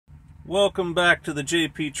Welcome back to the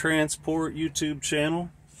JP Transport YouTube channel,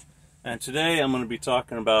 and today I'm going to be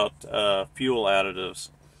talking about fuel additives.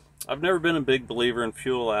 I've never been a big believer in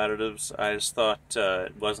fuel additives. I just thought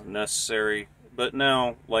it wasn't necessary, but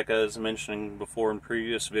now, like I was mentioning before in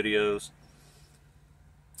previous videos,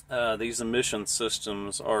 these emission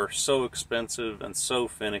systems are so expensive and so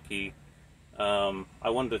finicky. I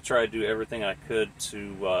wanted to try to do everything I could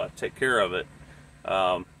to take care of it.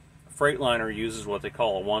 Freightliner uses what they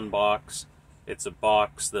call a one box. It's a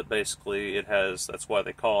box that basically it has, that's why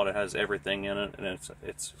they call it has everything in it, and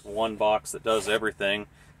it's one box that does everything. It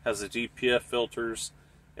has the DPF filters,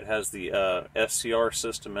 it has the SCR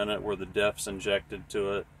system in it where the DEF's injected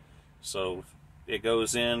to it. So it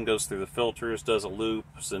goes in, goes through the filters, does a loop,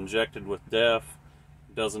 is injected with DEF,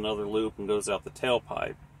 does another loop, and goes out the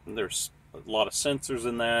tailpipe. And there's a lot of sensors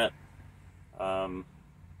in that.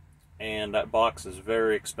 And that box is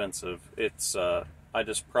very expensive. It's I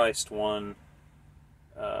just priced one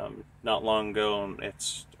not long ago, and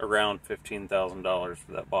it's around $15,000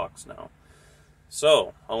 for that box now.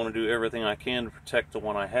 So I want to do everything I can to protect the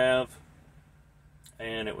one I have,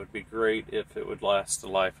 and it would be great if it would last the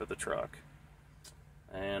life of the truck.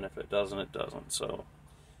 And if it doesn't, it doesn't. So,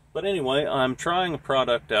 but anyway, I'm trying a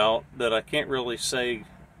product out that I can't really say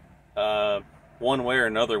one way or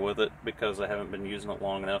another with it because I haven't been using it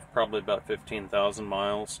long enough. Probably about 15,000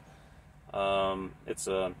 miles. It's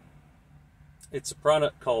a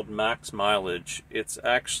product called Max Mileage. It's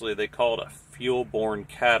actually, they call it a fuel-borne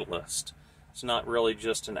catalyst. It's not really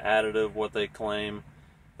just an additive, what they claim.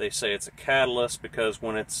 They say it's a catalyst because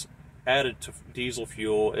when it's added to diesel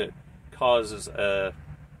fuel, it causes a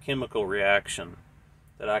chemical reaction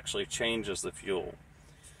that actually changes the fuel.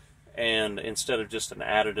 And instead of just an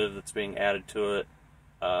additive that's being added to it,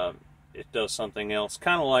 it does something else.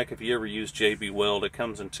 Kind of like if you ever use JB Weld, it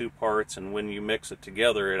comes in two parts, and when you mix it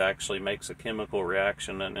together, it actually makes a chemical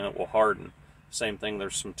reaction and it will harden. Same thing,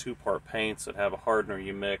 there's some two-part paints that have a hardener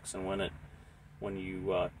you mix, and when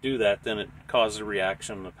you do that, then it causes a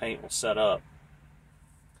reaction and the paint will set up.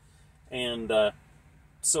 And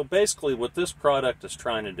so basically what this product is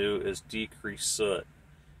trying to do is decrease soot.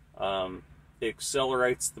 It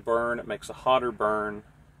accelerates the burn, it makes a hotter burn,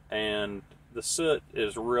 and the soot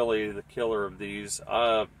is really the killer of these.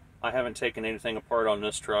 I haven't taken anything apart on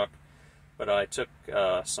this truck, but I took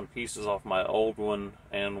some pieces off my old one,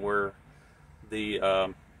 and where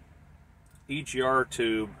the EGR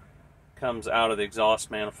tube comes out of the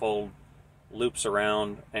exhaust manifold, loops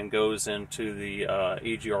around, and goes into the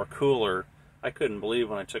EGR cooler, I couldn't believe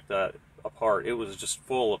when I took that apart. It was just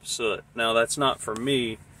full of soot. Now that's not for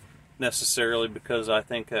me necessarily, because I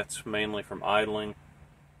think that's mainly from idling,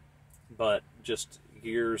 but just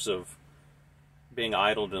years of being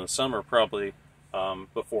idled in the summer probably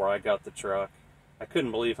before I got the truck. I couldn't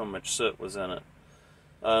believe how much soot was in it.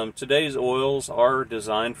 Today's oils are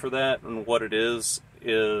designed for that, and what it is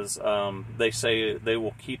they say they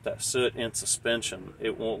will keep that soot in suspension.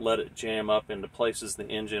 It won't let it jam up into places. The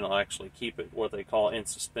engine will actually keep it what they call in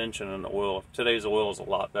suspension in the oil. Today's oil is a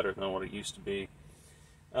lot better than what it used to be.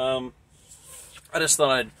 I just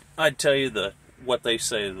thought I'd tell you what they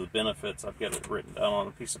say, the benefits. I've got it written down on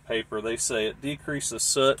a piece of paper. They say it decreases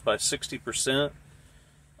soot by 60%.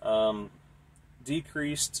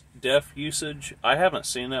 Decreased DEF usage. I haven't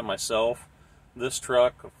seen that myself. This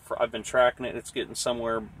truck, I've been tracking it. It's getting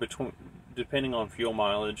somewhere between, depending on fuel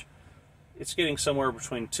mileage, it's getting somewhere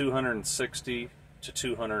between 260 to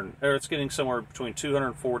 200, or it's getting somewhere between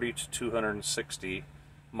 240 to 260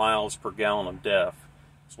 miles per gallon of DEF.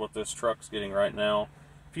 That's what this truck's getting right now.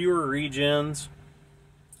 Fewer regens.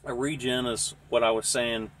 A regen is what I was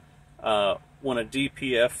saying. When a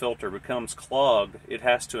DPF filter becomes clogged, it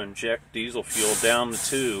has to inject diesel fuel down the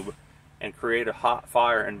tube and create a hot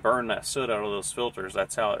fire and burn that soot out of those filters.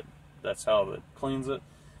 That's how it cleans it.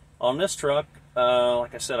 On this truck,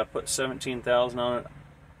 like I said, I put 17,000 on it.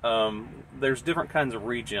 There's different kinds of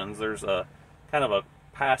regens. There's a kind of a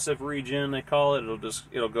passive regen, they call it.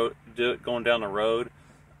 It'll go do it going down the road.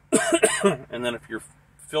 And then if your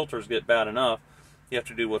filters get bad enough, you have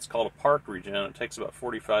to do what's called a park regen. It takes about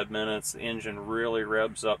 45 minutes. The engine really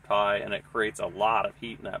revs up high, and it creates a lot of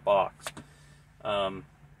heat in that box.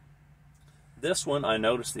 This one, I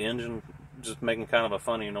noticed the engine just making kind of a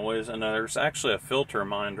funny noise, and there's actually a filter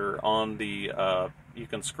reminder on the, you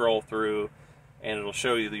can scroll through, and it'll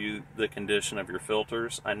show you the condition of your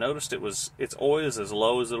filters. I noticed it's always as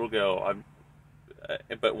low as it'll go.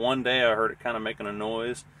 But one day I heard it kind of making a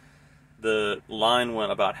noise. The line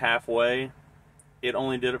went about halfway. It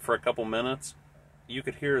only did it for a couple minutes. You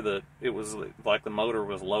could hear that it was like the motor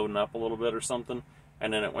was loading up a little bit or something,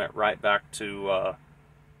 and then it went right back to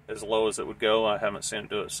as low as it would go. I haven't seen it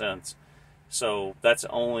do it since. So that's the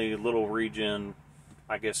only little regen,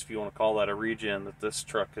 I guess if you want to call that a regen, that this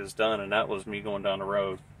truck has done, and that was me going down the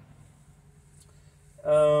road.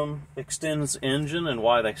 Extends engine, and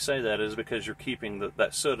why they say that is because you're keeping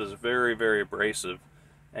that soot is very, very abrasive,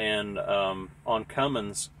 and on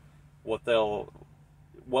Cummins, what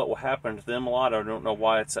will happen to them a lot, I don't know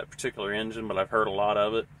why it's that particular engine, but I've heard a lot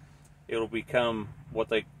of it, it'll become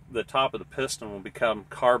the top of the piston will become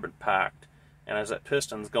carbon packed, and as that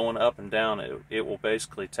piston's going up and down, it will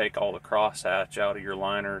basically take all the crosshatch out of your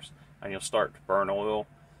liners, and you'll start to burn oil.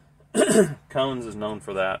 Cummins is known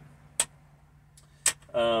for that.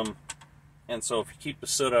 And so if you keep the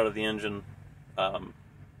soot out of the engine,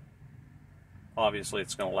 obviously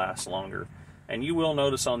it's going to last longer. And you will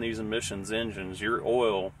notice on these emissions engines, your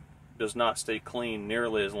oil does not stay clean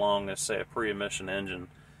nearly as long as, say, a pre-emission engine.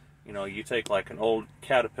 You know, you take like an old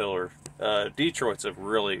Caterpillar. Detroit's have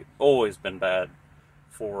really always been bad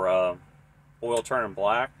for oil turning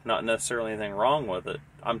black. Not necessarily anything wrong with it.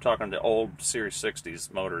 I'm talking the old Series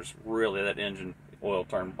 60s motors. Really, that engine oil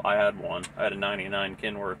turned. I had one. I had a 99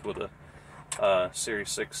 Kenworth with a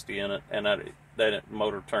Series 60 in it, and that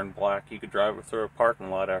motor turned black. You could drive it through a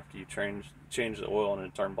parking lot after you change the oil and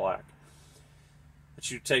it turned black.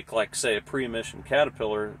 But you take, like, say, a pre-emission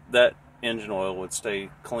Caterpillar, that engine oil would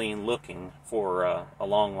stay clean looking for a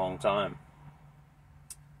long, long time.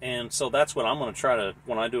 And so that's what I'm going to try to,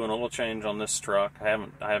 when I do an oil change on this truck. I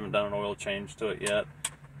haven't done an oil change to it yet.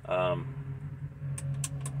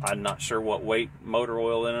 I'm not sure what weight motor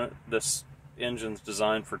oil in it. This engine's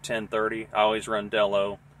designed for 1030. I always run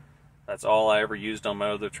Dello. That's all I ever used on my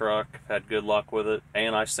other truck. I've had good luck with it,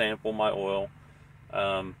 and I sample my oil.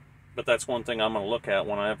 But that's one thing I'm going to look at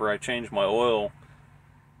whenever I change my oil.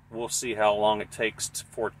 We'll see how long it takes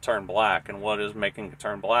for it to turn black, and what is making it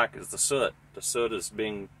turn black is the soot. The soot is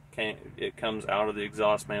it comes out of the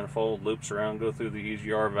exhaust manifold, loops around, go through the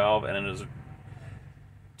EGR valve, and it is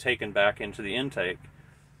taken back into the intake.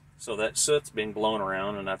 So that soot's being blown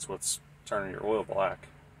around, and that's what's turning your oil black.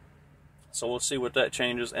 So we'll see what that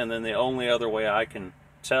changes, and then the only other way I can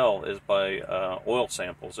tell is by oil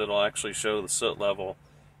samples. It'll actually show the soot level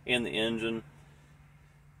in the engine.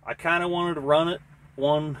 I kind of wanted to run it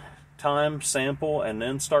one time, sample, and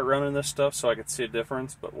then start running this stuff so I could see a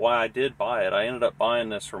difference. But why I did buy it, I ended up buying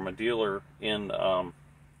this from a dealer in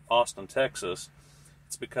Austin, Texas.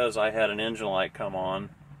 It's because I had an engine light come on.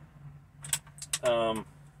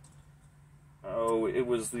 It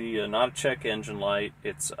was the not a check engine light.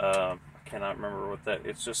 It's I cannot remember what that.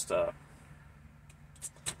 It's just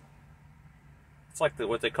it's like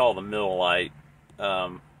what they call the mill light.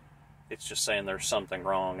 It's just saying there's something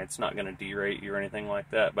wrong. It's not going to derate you or anything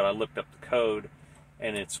like that. But I looked up the code,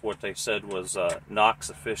 and it's what they said was NOx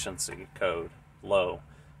efficiency code low,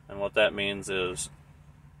 and what that means is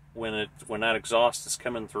when that exhaust is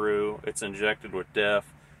coming through, it's injected with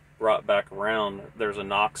DEF, brought back around. There's a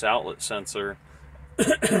NOx outlet sensor,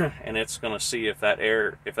 and it's going to see if that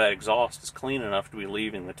exhaust is clean enough to be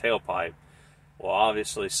leaving the tailpipe. Well,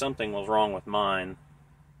 obviously something was wrong with mine,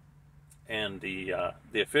 and the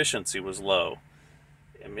efficiency was low.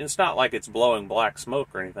 I mean, it's not like it's blowing black smoke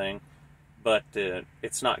or anything, but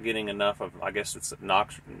it's not getting enough of, I guess it's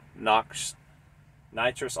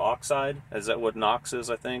nitrous oxide. Is that what NOx is?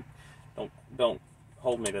 I think. Don't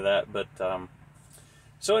hold me to that. But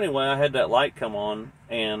so anyway, I had that light come on,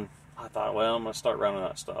 and I thought, well, I'm gonna start running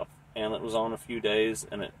that stuff. And it was on a few days,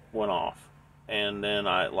 and it went off. And then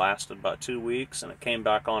it lasted about 2 weeks, and it came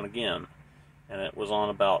back on again. And it was on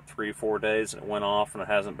about 3 or 4 days, and it went off, and it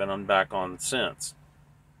hasn't been back on since.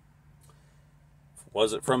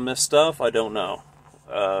 Was it from this stuff? I don't know.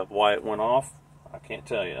 Why it went off, I can't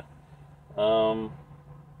tell you.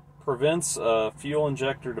 Prevents fuel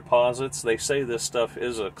injector deposits. They say this stuff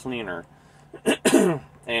is a cleaner,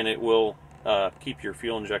 and it will keep your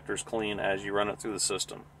fuel injectors clean as you run it through the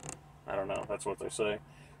system. I don't know. That's what they say.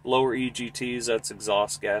 Lower EGTs, that's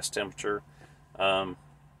exhaust gas temperature. I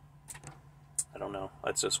don't know.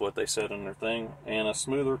 That's just what they said in their thing. And a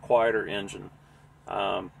smoother, quieter engine.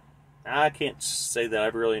 I can't say that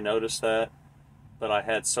I've really noticed that, but I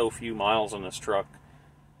had so few miles on this truck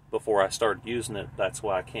before I started using it. That's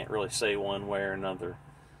why I can't really say one way or another.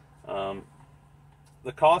 The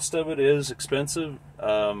cost of it is expensive.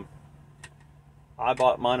 I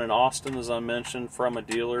bought mine in Austin, as I mentioned, from a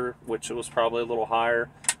dealer, which was probably a little higher.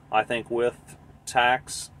 I think with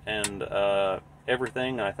tax and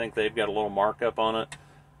everything, I think they've got a little markup on it.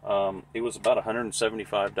 It was about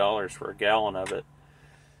 $175 for a gallon of it.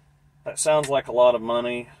 That sounds like a lot of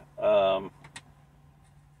money,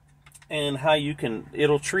 and how you can,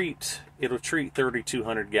 it'll treat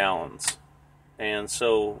 3,200 gallons. And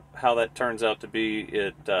so how that turns out to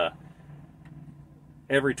be,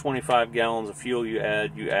 every 25 gallons of fuel you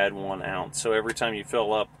add 1 ounce. So every time you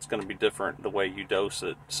fill up, it's going to be different the way you dose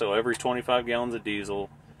it. So every 25 gallons of diesel,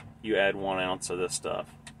 you add 1 ounce of this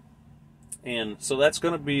stuff. And so that's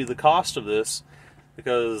going to be the cost of this,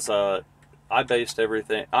 because I base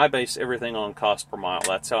everything on cost per mile.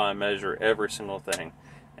 That's how I measure every single thing.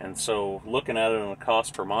 And so looking at it on a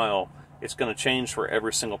cost per mile, it's going to change for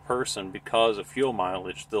every single person because of fuel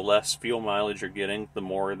mileage. The less fuel mileage you're getting, the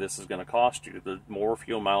more this is going to cost you. The more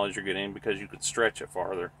fuel mileage you're getting, because you could stretch it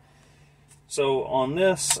farther. So on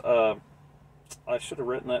this, I should have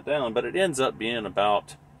written that down, but it ends up being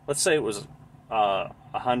about, let's say it was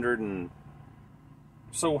 100 and...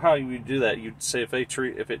 So how you would do that, you'd say if it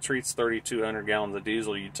treats 3,200 gallons of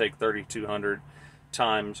diesel, you'd take 3,200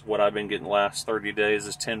 times what I've been getting the last 30 days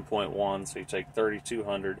is 10.1. So you take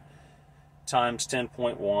 3,200 times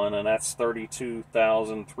 10.1, and that's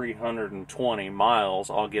 32,320 miles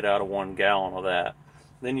I'll get out of 1 gallon of that.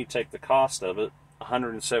 Then you take the cost of it,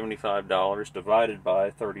 $175 divided by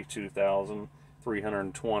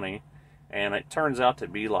 32,320, and it turns out to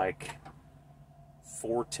be like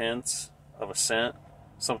 0.4 of a cent.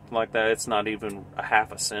 Something like that. It's not even a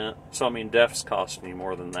half a cent. So I mean, DEF's costing you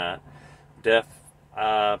more than that. DEF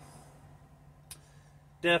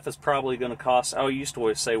is probably going to cost, I used to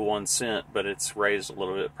always say 1 cent, but it's raised a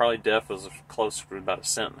little bit. Probably DEF is closer to about 1.5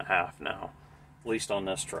 cents now, at least on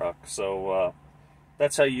this truck. So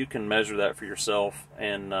that's how you can measure that for yourself.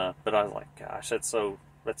 And but I was like, gosh, that's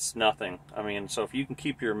nothing. I mean, so if you can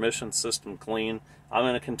keep your emission system clean, I'm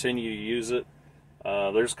going to continue to use it.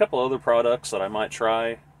 There's a couple other products that I might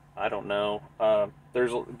try. I don't know.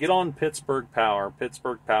 Get on Pittsburgh Power.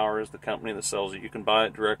 Pittsburgh Power is the company that sells it. You can buy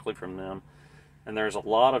it directly from them. And there's a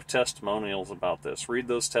lot of testimonials about this. Read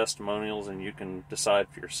those testimonials and you can decide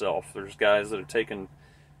for yourself. There's guys that have taken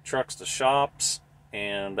trucks to shops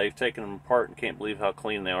and they've taken them apart and can't believe how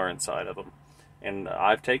clean they are inside of them. And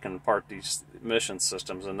I've taken apart these emission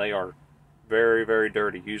systems and they are very, very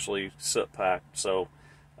dirty, usually soot packed. So,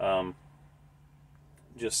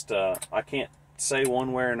 I can't say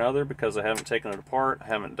one way or another because I haven't taken it apart. I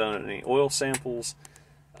haven't done any oil samples,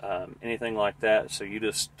 anything like that. So you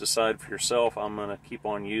just decide for yourself. I'm going to keep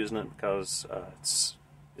on using it because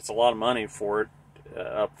it's a lot of money for it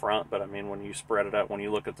up front. But I mean, when you spread it out, when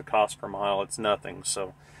you look at the cost per mile, it's nothing.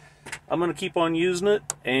 So I'm going to keep on using it,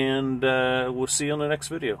 and we'll see you on the next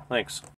video. Thanks.